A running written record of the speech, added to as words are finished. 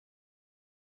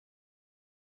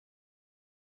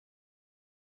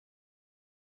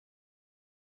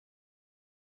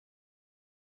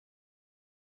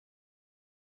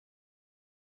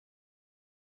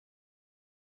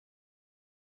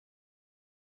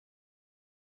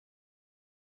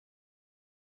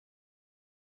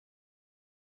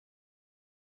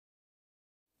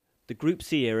The Group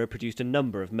C era produced a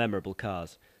number of memorable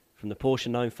cars, from the Porsche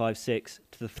 956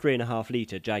 to the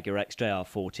 3.5-litre Jaguar XJR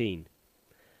 14.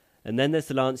 And then there's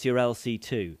the Lancia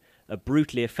LC2, a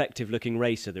brutally effective-looking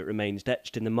racer that remains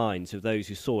etched in the minds of those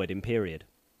who saw it in period.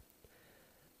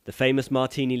 The famous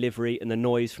Martini livery and the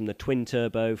noise from the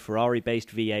twin-turbo,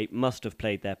 Ferrari-based V8 must have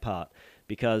played their part,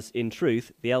 because, in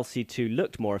truth, the LC2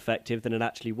 looked more effective than it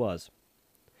actually was.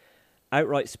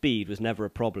 Outright speed was never a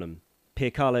problem.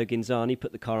 Piercarlo Ghinzani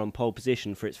put the car on pole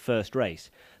position for its first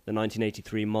race, the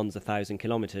 1983 Monza 1000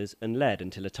 km, and led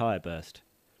until a tyre burst.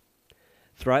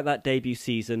 Throughout that debut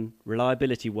season,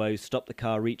 reliability woes stopped the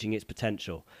car reaching its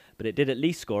potential, but it did at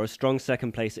least score a strong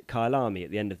second place at Kyalami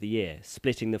at the end of the year,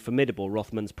 splitting the formidable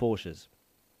Rothmans Porsches.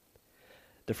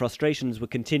 The frustrations would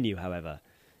continue, however.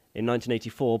 In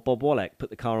 1984, Bob Wollek put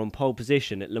the car on pole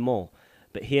position at Le Mans,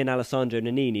 but he and Alessandro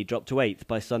Nannini dropped to 8th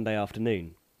by Sunday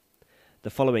afternoon. The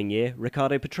following year,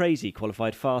 Riccardo Patrese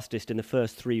qualified fastest in the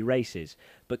first 3 races,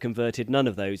 but converted none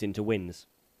of those into wins.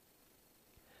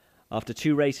 After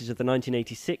 2 races of the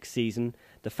 1986 season,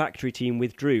 the factory team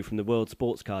withdrew from the World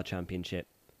Sports Car Championship.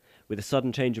 With a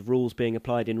sudden change of rules being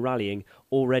applied in rallying,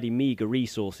 already meagre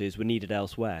resources were needed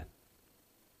elsewhere.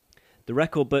 The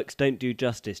record books don't do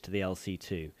justice to the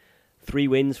LC2. 3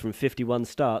 wins from 51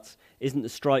 starts isn't the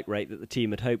strike rate that the team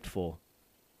had hoped for.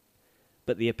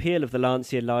 But the appeal of the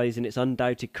Lancia lies in its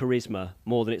undoubted charisma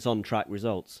more than its on-track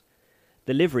results.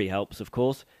 The livery helps, of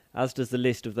course, as does the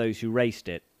list of those who raced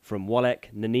it, from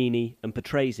Wollek, Nannini and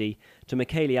Patrese to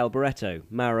Michele Alboreto,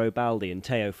 Mauro Baldi and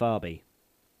Teo Fabi.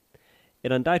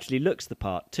 It undoubtedly looks the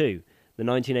part too, the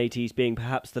 1980s being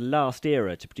perhaps the last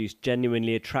era to produce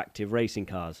genuinely attractive racing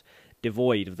cars,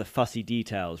 devoid of the fussy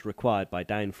details required by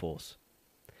downforce.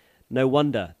 No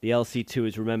wonder the LC2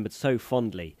 is remembered so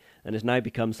fondly and has now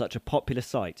become such a popular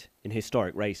sight in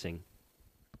historic racing.